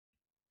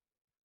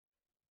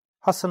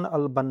Hassan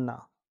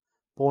al-Banna,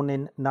 born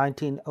in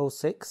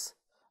 1906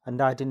 and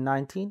died in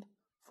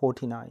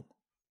 1949.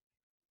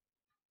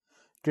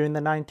 During the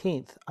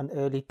 19th and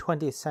early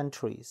 20th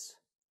centuries,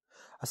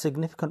 a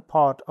significant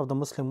part of the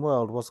Muslim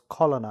world was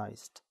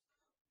colonized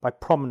by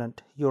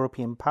prominent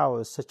European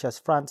powers such as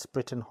France,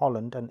 Britain,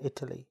 Holland, and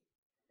Italy.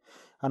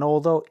 And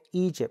although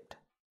Egypt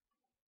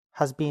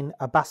has been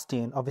a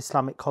bastion of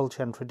Islamic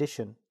culture and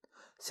tradition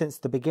since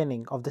the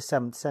beginning of the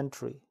 7th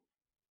century,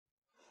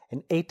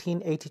 in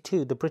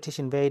 1882 the British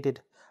invaded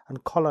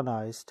and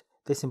colonized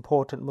this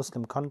important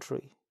Muslim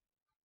country.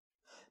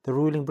 The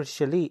ruling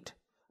British elite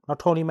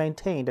not only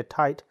maintained a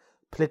tight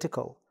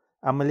political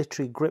and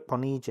military grip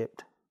on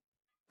Egypt,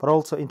 but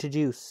also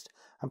introduced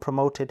and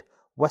promoted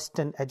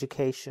Western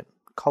education,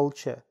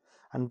 culture,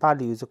 and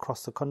values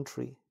across the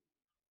country.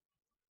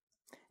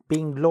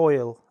 Being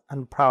loyal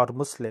and proud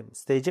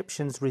Muslims, the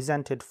Egyptians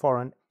resented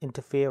foreign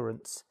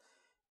interference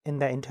in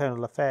their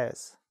internal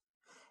affairs.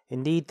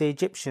 Indeed, the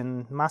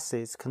Egyptian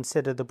masses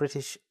considered the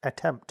British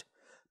attempt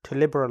to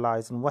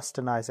liberalize and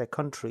westernize their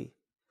country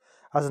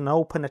as an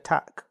open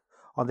attack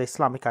on the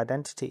Islamic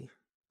identity,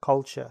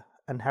 culture,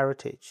 and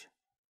heritage.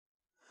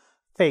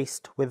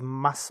 Faced with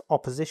mass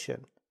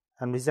opposition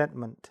and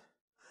resentment,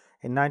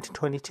 in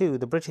 1922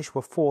 the British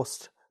were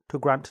forced to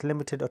grant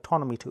limited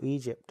autonomy to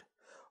Egypt,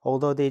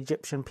 although the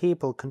Egyptian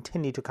people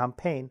continued to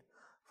campaign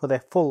for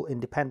their full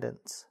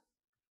independence.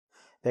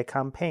 Their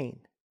campaign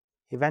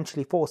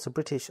eventually forced the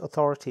British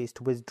authorities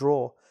to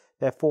withdraw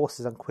their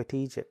forces and quit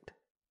Egypt.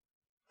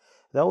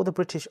 Though the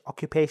British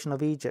occupation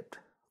of Egypt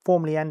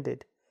formally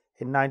ended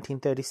in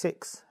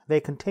 1936, they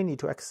continued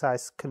to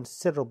exercise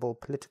considerable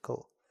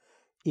political,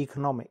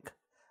 economic,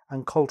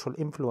 and cultural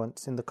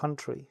influence in the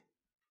country.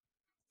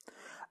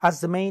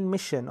 As the main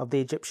mission of the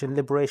Egyptian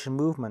liberation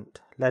movement,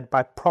 led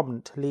by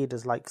prominent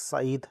leaders like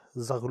Said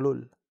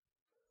Zaghlul,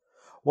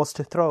 was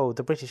to throw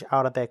the British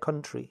out of their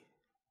country,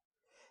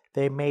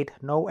 they made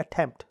no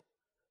attempt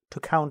to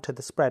counter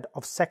the spread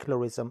of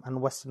secularism and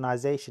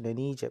westernization in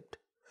Egypt,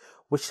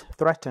 which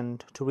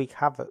threatened to wreak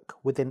havoc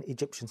within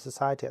Egyptian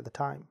society at the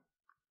time.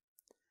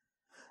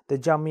 The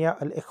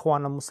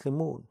al-Ikhwān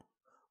al-Muslimūn,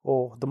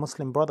 or the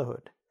Muslim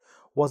Brotherhood,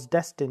 was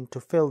destined to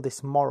fill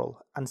this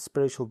moral and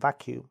spiritual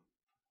vacuum.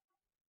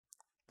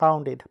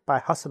 Founded by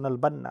Hasan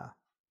al-Banna,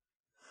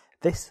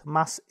 this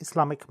mass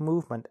Islamic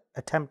movement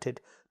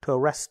attempted to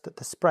arrest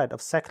the spread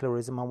of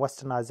secularism and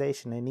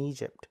westernization in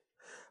Egypt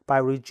by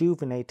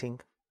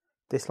rejuvenating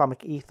the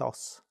Islamic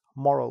ethos,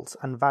 morals,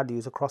 and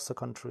values across the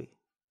country.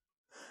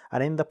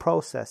 And in the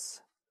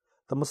process,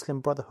 the Muslim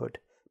Brotherhood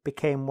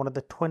became one of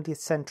the 20th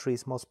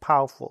century's most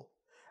powerful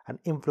and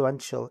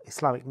influential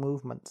Islamic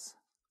movements.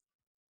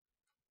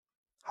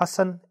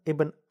 Hassan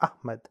ibn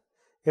Ahmed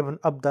ibn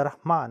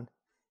Rahman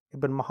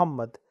ibn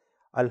Muhammed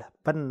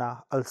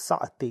al-Banna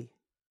al-Sa'ati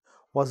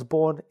was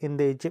born in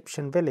the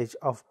Egyptian village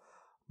of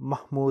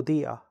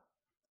Mahmudiyah.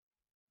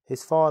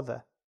 His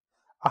father,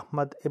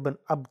 Ahmed ibn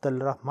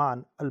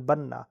Rahman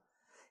al-Banna,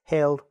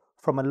 hailed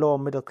from a lower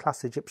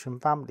middle-class Egyptian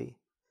family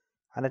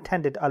and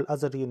attended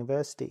Al-Azhar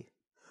University,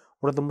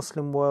 one of the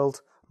Muslim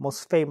world's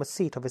most famous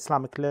seat of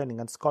Islamic learning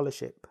and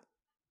scholarship.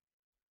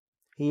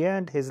 He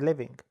earned his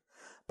living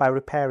by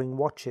repairing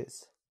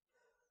watches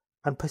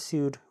and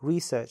pursued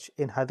research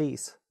in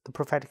hadith, the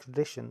prophetic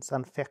traditions,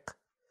 and fiqh,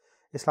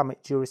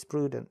 Islamic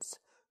jurisprudence,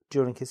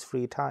 during his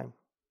free time.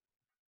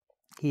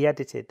 He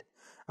edited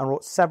and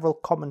wrote several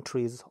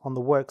commentaries on the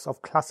works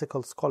of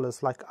classical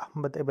scholars like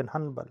Ahmed ibn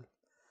Hanbal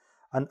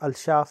and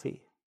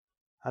al-Shafi,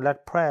 and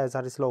led prayers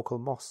at his local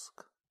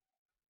mosque.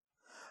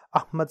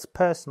 Ahmed's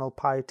personal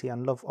piety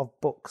and love of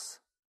books,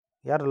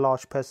 he had a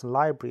large personal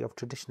library of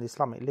traditional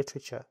Islamic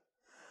literature,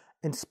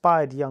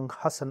 inspired young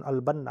Hassan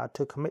al-Banna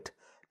to commit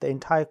the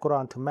entire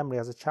Quran to memory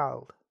as a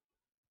child.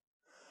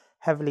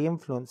 Heavily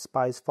influenced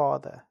by his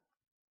father,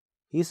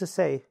 he used to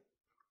say,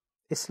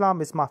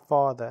 "Islam is my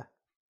father,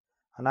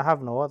 and I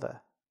have no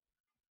other."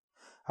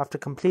 After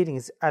completing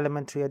his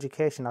elementary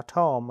education at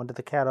home under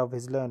the care of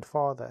his learned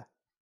father,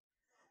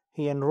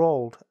 he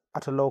enrolled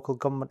at a local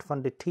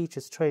government-funded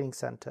teachers' training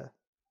centre,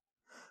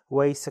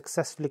 where he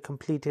successfully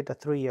completed a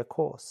 3-year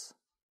course.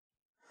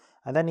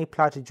 And then he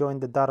applied to join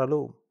the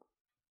Darul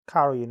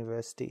Cairo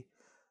University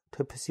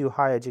to pursue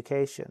higher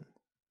education,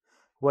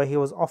 where he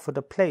was offered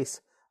a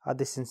place at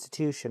this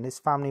institution. His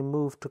family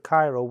moved to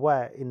Cairo,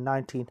 where, in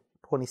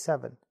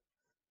 1927,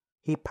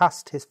 he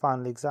passed his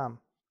final exam,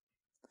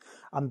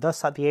 and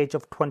thus at the age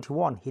of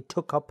 21 he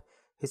took up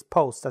his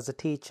post as a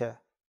teacher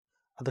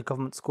at the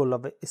government school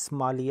of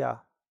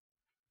Ismailiyah.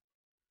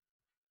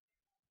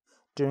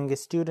 During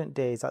his student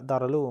days at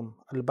Darul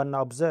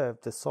al-Banna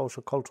observed the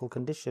social cultural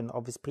condition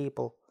of his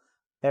people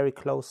very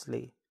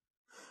closely,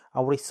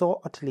 and what he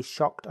saw utterly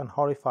shocked and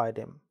horrified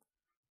him.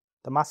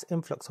 The mass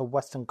influx of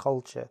Western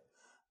culture,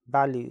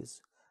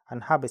 values,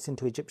 and habits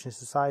into Egyptian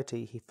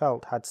society, he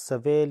felt, had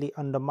severely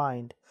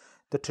undermined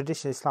the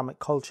traditional Islamic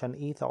culture and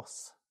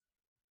ethos.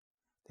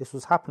 This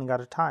was happening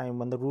at a time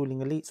when the ruling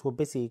elites were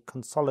busy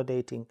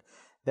consolidating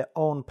their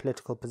own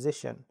political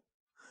position,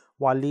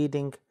 while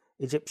leading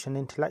Egyptian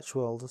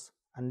intellectuals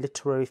and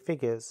literary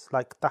figures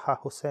like Taha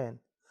Hussein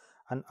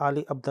and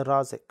Ali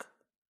Abdel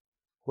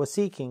were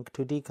seeking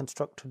to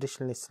deconstruct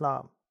traditional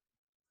Islam.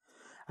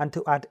 And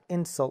to add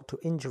insult to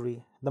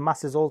injury, the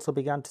masses also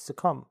began to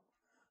succumb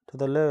to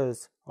the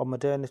lures of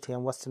modernity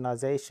and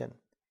westernization,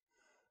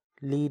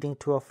 leading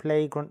to a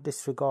flagrant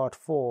disregard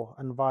for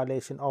and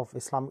violation of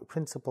Islamic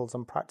principles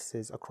and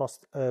practices across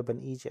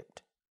urban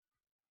Egypt.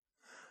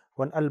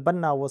 When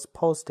al-Banna was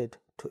posted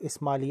to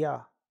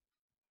Ismailiyah,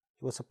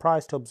 he was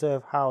surprised to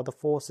observe how the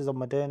forces of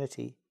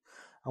modernity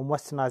and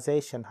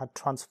westernization had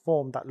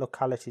transformed that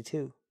locality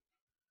too.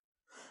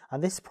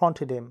 And this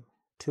prompted him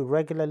to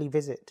regularly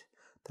visit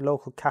the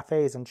local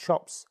cafes and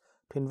shops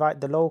to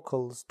invite the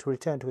locals to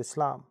return to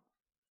Islam.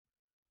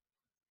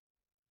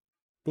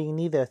 Being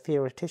neither a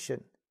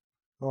theoretician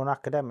nor an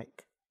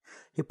academic,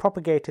 he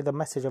propagated the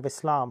message of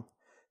Islam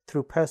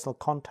through personal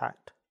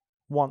contact.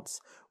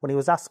 Once, when he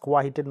was asked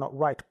why he did not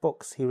write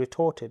books, he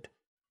retorted,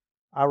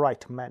 "I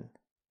write men."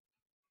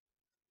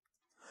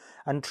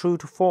 And true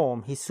to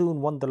form, he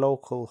soon won the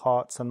local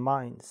hearts and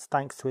minds,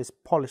 thanks to his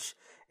polished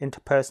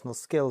interpersonal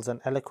skills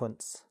and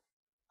eloquence.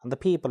 And the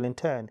people, in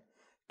turn,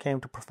 came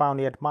to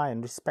profoundly admire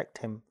and respect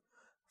him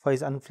for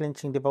his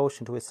unflinching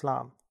devotion to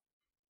Islam.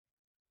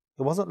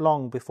 It wasn't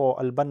long before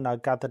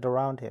al-Banna gathered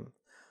around him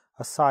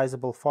a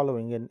sizable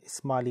following in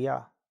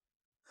Ismailiyah.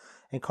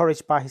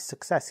 Encouraged by his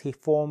success, he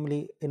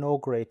formally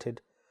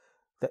inaugurated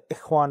the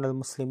al-Ikhwān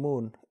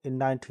al-Muslimūn in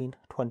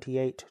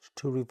 1928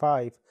 to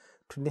revive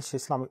traditional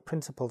Islamic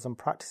principles and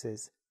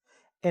practices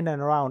in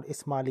and around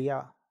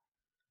Ismailiyah.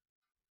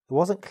 It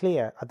wasn't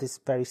clear at this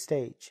very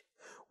stage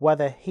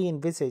whether he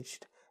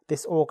envisaged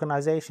this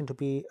organization to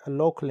be a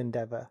local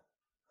endeavor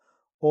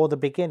or the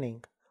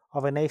beginning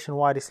of a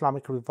nationwide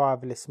Islamic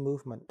revivalist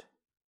movement.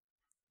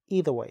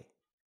 Either way,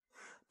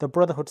 the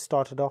Brotherhood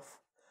started off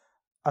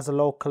as a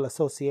local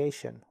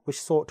association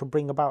which sought to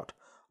bring about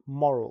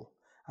moral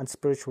and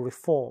spiritual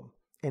reform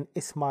in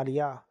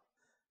Ismailiyah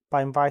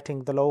by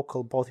inviting the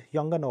local, both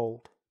young and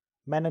old,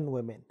 men and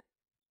women,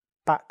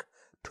 back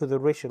to the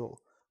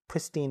original,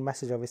 pristine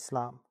message of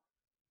Islam.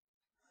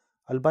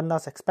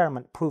 Al-Banna's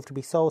experiment proved to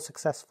be so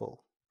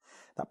successful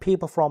that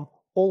people from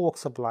all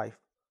walks of life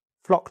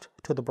flocked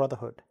to the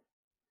Brotherhood.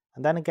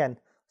 And then again,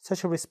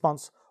 such a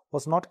response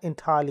was not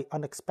entirely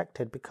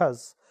unexpected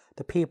because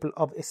the people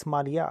of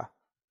Ismailiyah,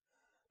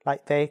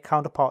 like their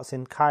counterparts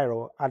in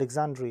Cairo,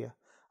 Alexandria,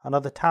 and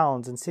other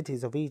towns and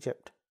cities of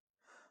Egypt,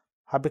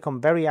 had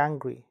become very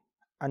angry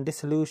and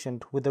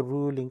disillusioned with the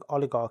ruling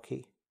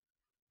oligarchy.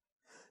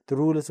 The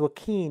rulers were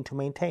keen to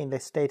maintain their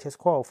status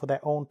quo for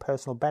their own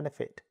personal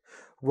benefit,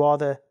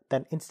 rather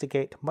than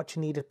instigate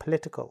much-needed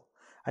political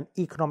and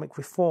economic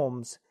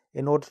reforms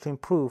in order to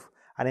improve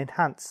and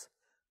enhance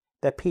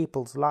their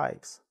people's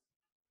lives,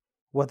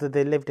 whether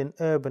they lived in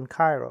urban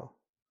Cairo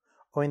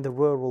or in the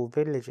rural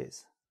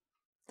villages.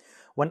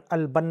 When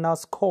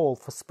al-Banna's call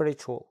for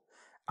spiritual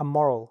and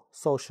moral,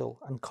 social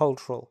and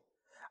cultural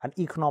and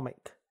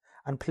economic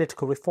and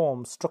political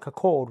reforms struck a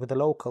chord with the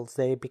locals,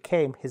 they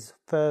became his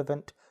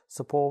fervent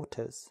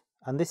supporters,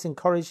 and this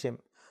encouraged him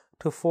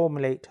to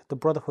formulate the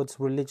Brotherhood's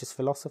religious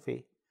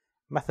philosophy,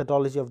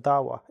 methodology of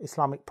dawah,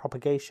 Islamic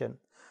propagation,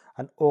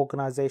 and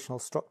organizational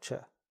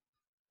structure.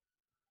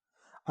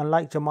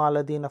 Unlike Jamal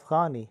ad-Din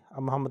Afghani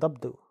and Muhammad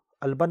Abdel,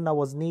 al-Banna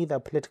was neither a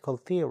political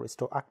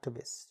theorist or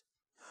activist,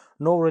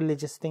 nor a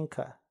religious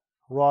thinker.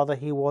 Rather,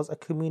 he was a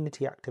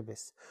community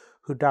activist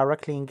who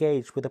directly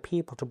engaged with the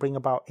people to bring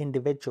about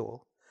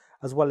individual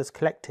as well as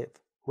collective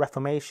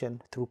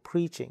reformation through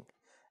preaching,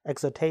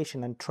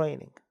 exhortation and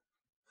training.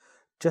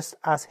 Just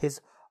as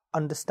his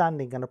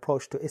understanding and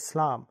approach to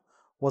Islam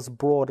was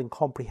broad and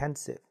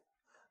comprehensive,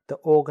 the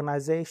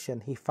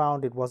organization he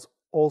founded was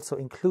also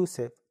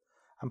inclusive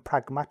and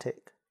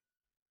pragmatic.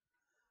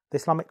 The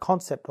Islamic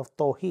concept of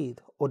Tawheed,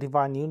 or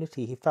divine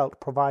unity, he felt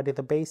provided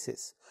the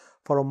basis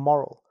for a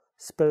moral,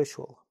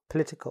 spiritual,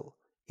 political,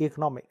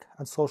 economic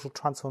and social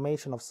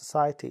transformation of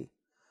society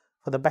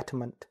for the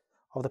betterment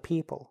of the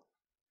people.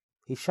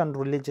 He shunned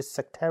religious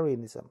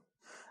sectarianism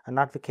and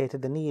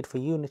advocated the need for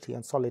unity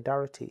and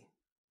solidarity.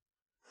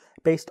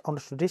 Based on a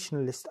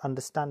traditionalist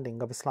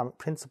understanding of Islamic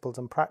principles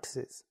and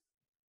practices,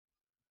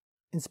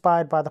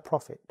 inspired by the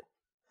Prophet,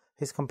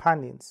 his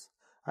companions,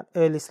 and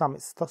early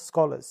Islamic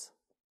scholars,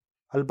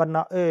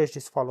 al-Banna urged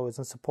his followers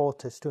and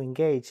supporters to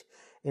engage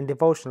in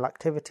devotional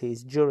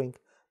activities during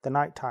the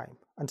night time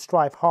and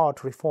strive hard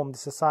to reform the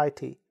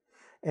society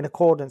in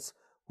accordance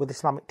with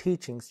Islamic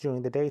teachings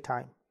during the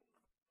daytime.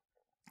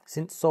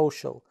 Since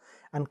social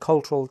and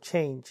cultural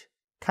change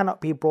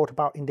cannot be brought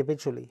about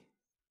individually,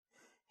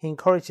 he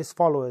encouraged his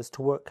followers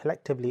to work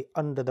collectively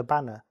under the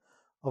banner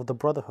of the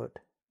Brotherhood.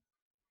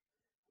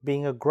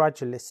 Being a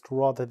gradualist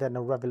rather than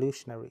a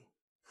revolutionary,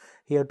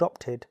 he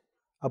adopted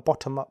a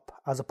bottom-up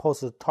as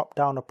opposed to a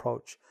top-down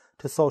approach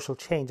to social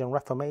change and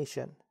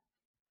reformation.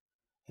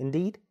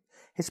 Indeed,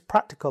 his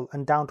practical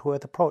and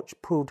down-to-earth approach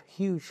proved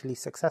hugely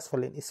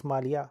successful in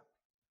Ismailiyah,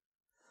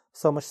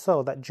 so much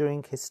so that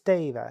during his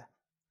stay there,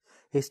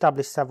 he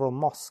established several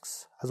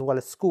mosques as well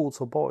as schools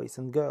for boys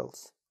and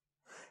girls.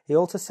 He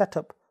also set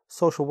up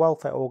social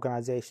welfare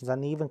organizations,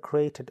 and even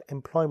created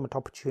employment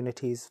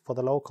opportunities for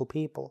the local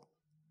people.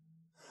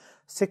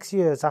 6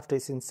 years after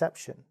its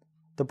inception,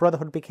 the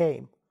Brotherhood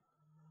became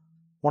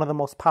one of the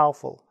most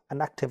powerful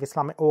and active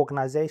Islamic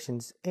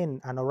organizations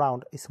in and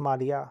around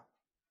Ismailia.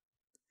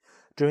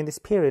 During this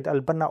period,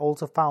 al-Banna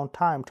also found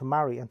time to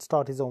marry and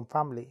start his own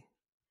family.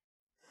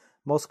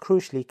 Most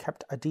crucially,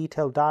 kept a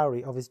detailed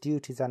diary of his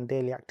duties and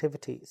daily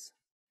activities.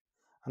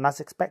 And as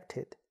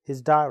expected,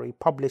 his diary,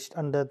 published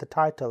under the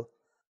title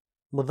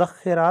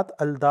Mudakhirat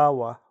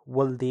al-Dawa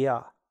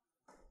wal-Diya,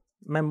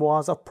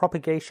 Memoirs of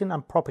Propagation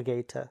and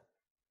Propagator,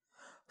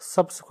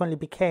 subsequently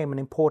became an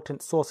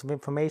important source of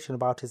information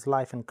about his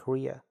life and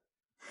career.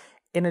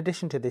 In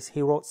addition to this,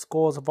 he wrote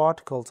scores of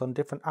articles on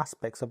different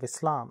aspects of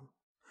Islam,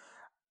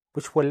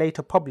 which were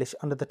later published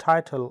under the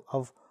title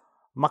of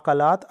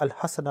Maqalat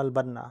al-Hasan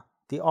al-Banna,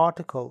 the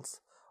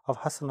Articles of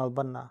Hasan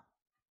al-Banna.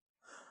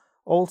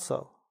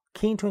 Also,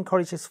 keen to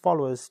encourage his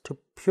followers to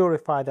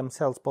purify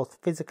themselves both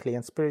physically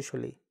and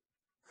spiritually,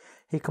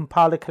 he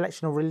compiled a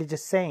collection of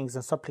religious sayings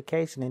and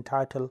supplication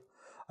entitled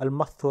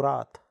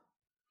al-Mathurat,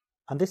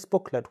 and this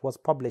booklet was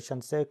published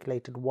and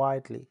circulated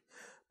widely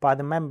by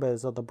the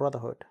members of the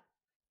Brotherhood.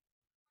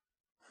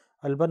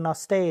 Al-Banna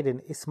stayed in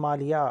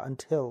Ismailia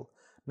until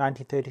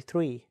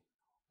 1933,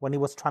 when he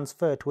was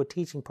transferred to a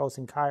teaching post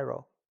in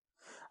Cairo,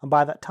 and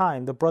by that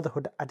time the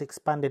Brotherhood had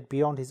expanded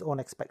beyond his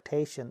own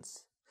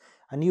expectations,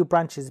 and new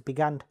branches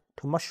began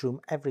to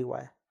mushroom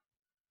everywhere.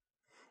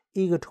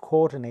 Eager to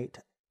coordinate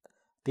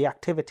the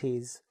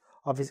activities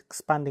of his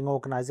expanding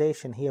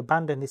organization, he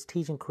abandoned his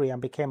teaching career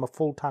and became a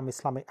full-time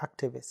Islamic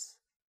activist.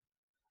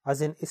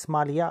 As in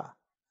Ismailia,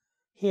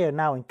 here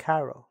now in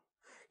Cairo,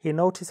 he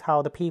noticed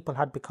how the people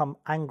had become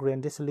angry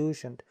and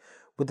disillusioned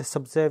with the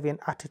subservient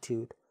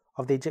attitude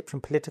of the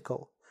Egyptian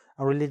political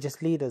and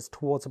religious leaders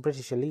towards the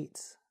British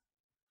elites.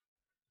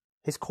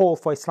 His call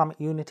for Islamic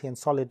unity and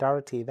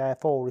solidarity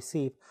therefore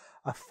received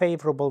a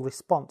favourable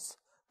response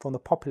from the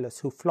populace,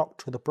 who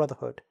flocked to the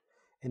Brotherhood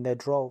in their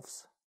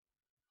droves.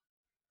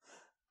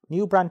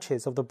 New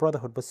branches of the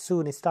Brotherhood were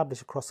soon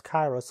established across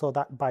Cairo, so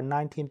that by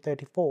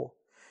 1934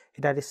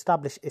 it had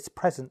established its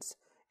presence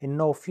in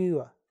no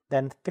fewer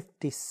than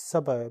 50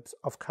 suburbs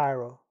of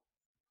Cairo,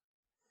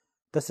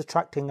 thus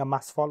attracting a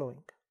mass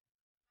following.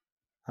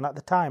 And at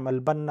the time,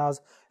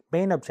 al-Banna's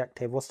main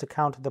objective was to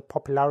counter the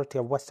popularity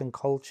of Western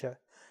culture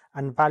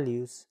and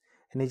values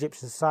in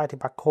Egyptian society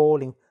by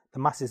calling the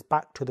masses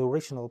back to the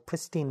original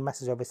pristine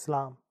message of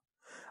Islam,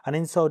 and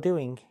in so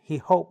doing he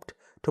hoped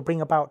to bring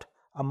about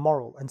a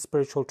moral and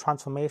spiritual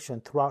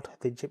transformation throughout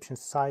the Egyptian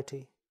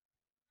society.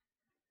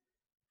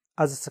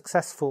 As a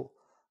successful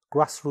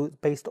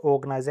grassroots-based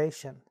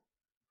organization,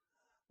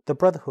 the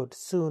Brotherhood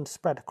soon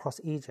spread across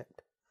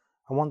Egypt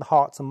and won the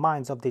hearts and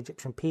minds of the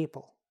Egyptian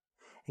people,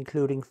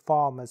 including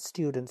farmers,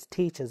 students,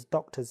 teachers,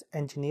 doctors,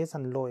 engineers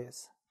and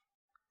lawyers.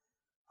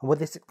 And with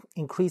this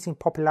increasing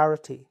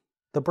popularity,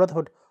 the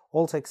Brotherhood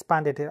also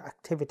expanded its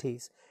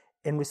activities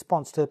in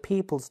response to the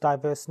people's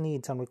diverse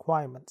needs and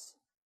requirements.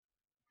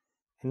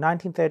 In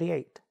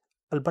 1938,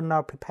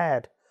 al-Banna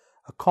prepared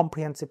a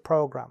comprehensive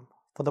program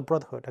for the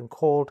Brotherhood and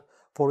called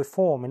for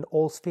reform in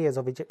all spheres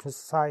of Egyptian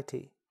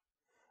society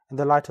in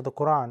the light of the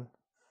Quran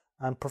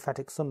and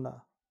prophetic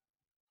Sunnah.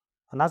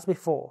 And as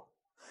before,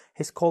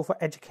 his call for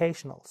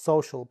educational,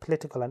 social,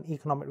 political and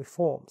economic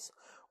reforms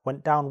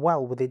went down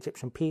well with the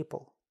Egyptian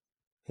people.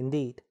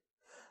 Indeed,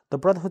 the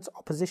Brotherhood's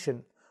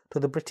opposition to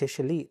the British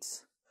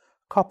elites,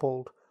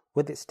 coupled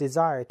with its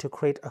desire to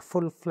create a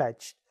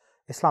full-fledged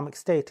Islamic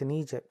state in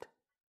Egypt,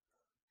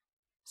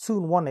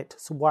 soon won it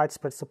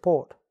widespread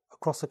support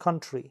across the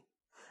country,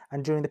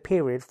 and during the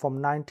period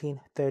from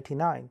 1939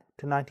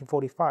 to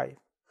 1945,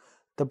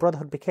 the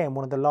Brotherhood became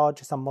one of the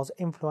largest and most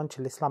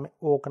influential Islamic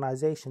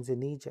organizations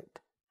in Egypt.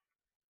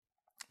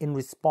 In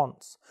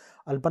response,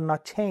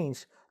 al-Banna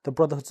changed the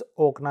Brotherhood's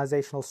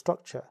organizational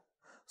structure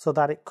so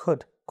that it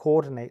could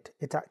coordinate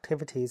its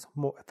activities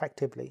more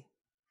effectively.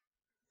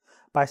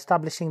 By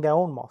establishing their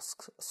own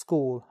mosques,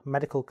 school,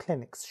 medical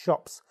clinics,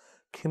 shops,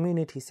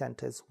 community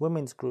centers,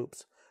 women's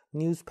groups,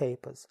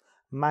 newspapers,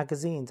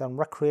 magazines and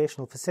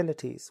recreational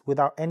facilities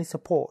without any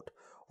support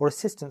or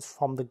assistance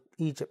from the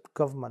Egypt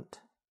government,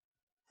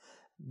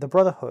 the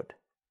Brotherhood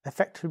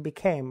effectively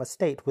became a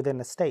state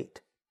within a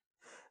state,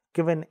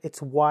 given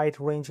its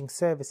wide-ranging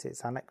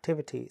services and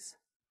activities.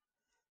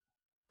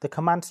 The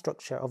command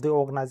structure of the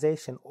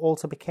organization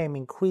also became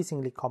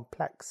increasingly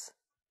complex.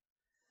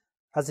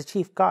 As the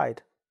chief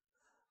guide,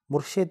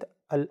 Murshid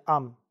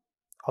al-Am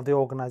of the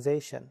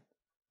organization,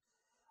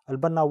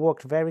 al-Banna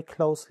worked very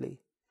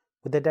closely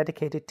with a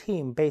dedicated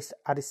team based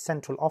at its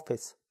central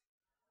office,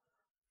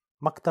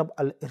 Maktab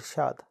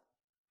al-Irshad.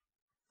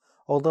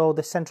 Although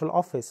the central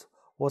office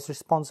was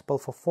responsible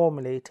for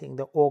formulating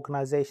the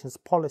organization's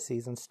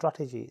policies and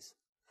strategies,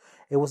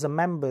 it was the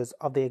members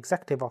of the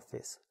executive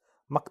office,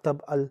 Maktab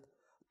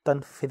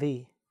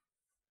al-Tanfidhi,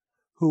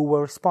 who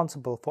were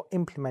responsible for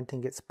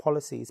implementing its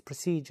policies,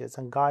 procedures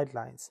and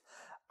guidelines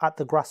at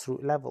the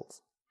grassroots levels.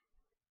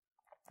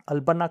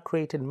 al-Banna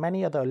created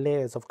many other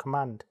layers of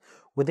command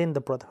within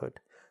the Brotherhood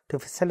to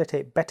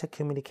facilitate better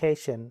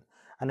communication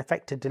and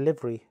effective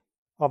delivery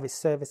of its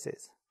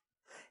services.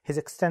 His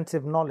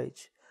extensive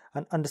knowledge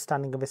and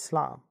understanding of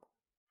Islam,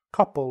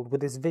 coupled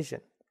with his vision,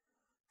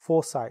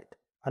 foresight,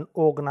 and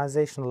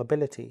organizational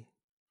ability,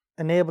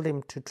 enabled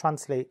him to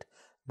translate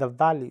the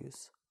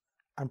values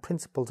and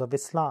principles of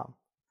Islam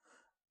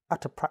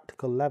at a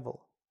practical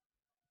level.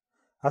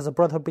 As the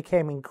Brotherhood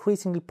became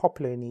increasingly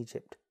popular in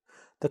Egypt,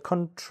 the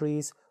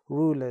country's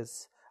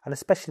rulers, and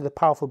especially the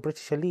powerful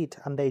British elite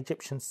and their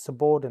Egyptian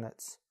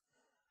subordinates,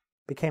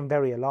 became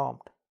very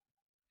alarmed.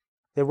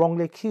 They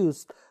wrongly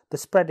accused the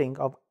spreading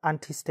of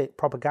anti-state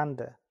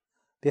propaganda.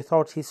 The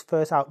authorities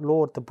first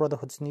outlawed the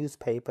Brotherhood's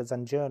newspapers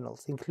and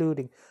journals,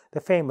 including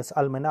the famous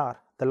al-Manar,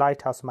 the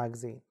Lighthouse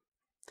magazine,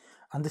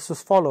 and this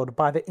was followed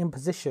by the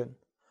imposition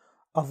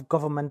of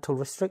governmental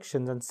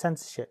restrictions and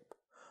censorship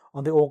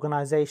on the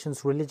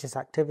organization's religious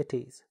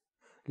activities,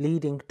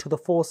 leading to the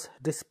forced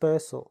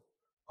dispersal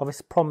of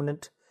its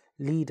prominent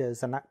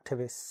leaders and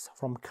activists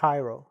from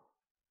Cairo.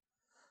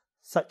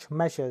 Such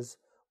measures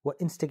were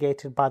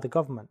instigated by the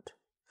government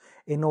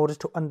in order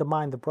to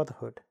undermine the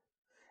Brotherhood,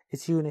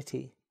 its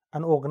unity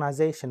and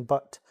organization,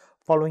 but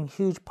following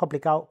huge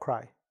public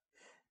outcry,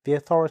 the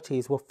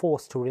authorities were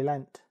forced to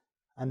relent,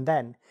 and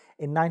then,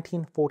 in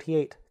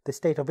 1948, the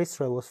State of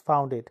Israel was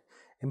founded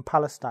in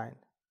Palestine,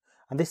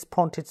 and this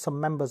prompted some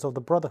members of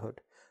the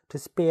Brotherhood to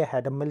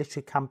spearhead a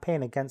military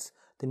campaign against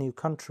the new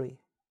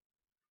country.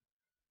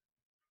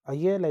 A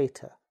year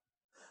later,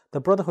 the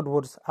Brotherhood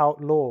was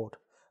outlawed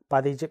by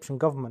the Egyptian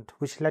government,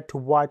 which led to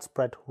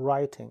widespread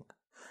rioting,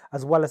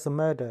 as well as the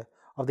murder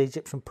of the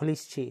Egyptian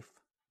police chief,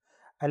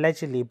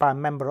 allegedly by a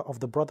member of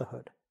the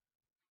Brotherhood.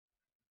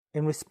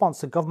 In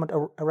response, the government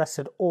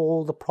arrested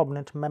all the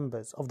prominent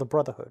members of the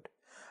Brotherhood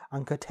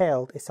and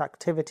curtailed its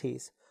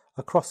activities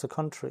across the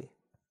country.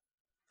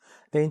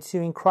 The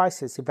ensuing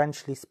crisis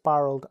eventually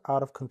spiraled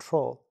out of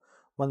control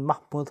when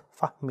Mahmoud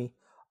Fahmy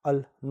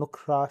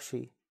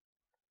al-Nukrashi,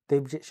 the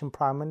Egyptian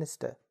Prime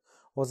Minister,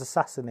 was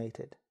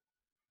assassinated,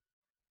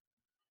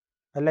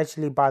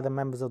 allegedly by the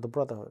members of the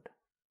Brotherhood.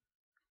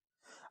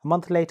 A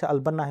month later,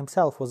 al-Banna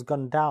himself was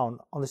gunned down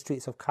on the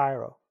streets of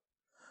Cairo,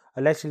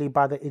 allegedly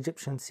by the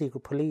Egyptian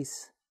secret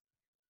police.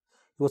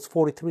 He was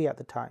 43 at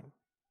the time,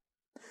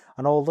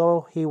 and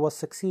although he was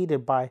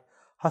succeeded by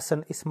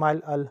Hassan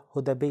Ismail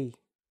al-Hudabi,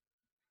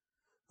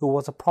 who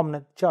was a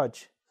prominent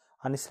judge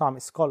and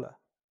Islamic scholar,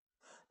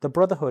 the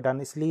Brotherhood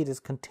and its leaders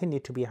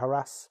continued to be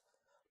harassed,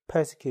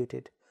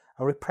 persecuted,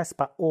 and repressed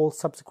by all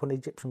subsequent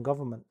Egyptian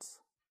governments.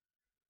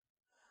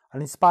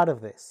 And in spite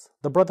of this,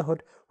 the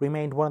Brotherhood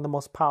remained one of the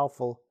most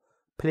powerful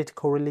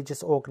political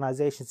religious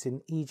organizations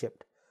in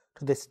Egypt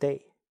to this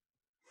day.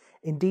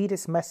 Indeed,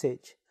 its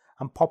message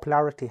and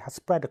popularity has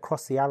spread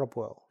across the Arab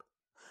world,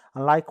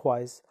 and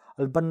likewise,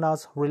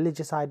 al-Banna's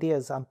religious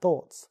ideas and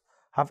thoughts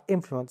have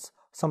influenced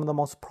some of the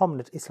most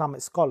prominent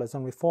Islamic scholars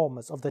and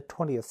reformers of the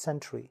 20th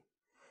century,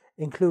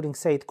 including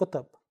Sayyid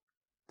Qutb,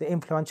 the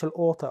influential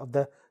author of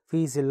the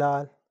Fi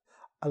Zilal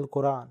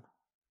al-Quran,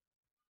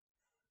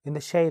 In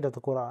the Shade of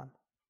the Quran,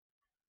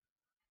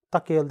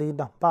 Taqi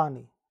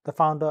al-Nahbani, the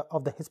founder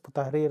of the Hizb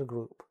ut-Tahrir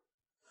group,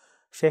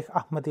 Sheikh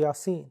Ahmed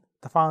Yassin,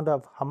 the founder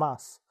of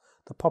Hamas,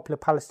 the popular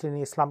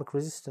Palestinian Islamic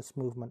resistance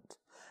movement,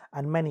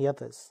 and many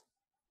others.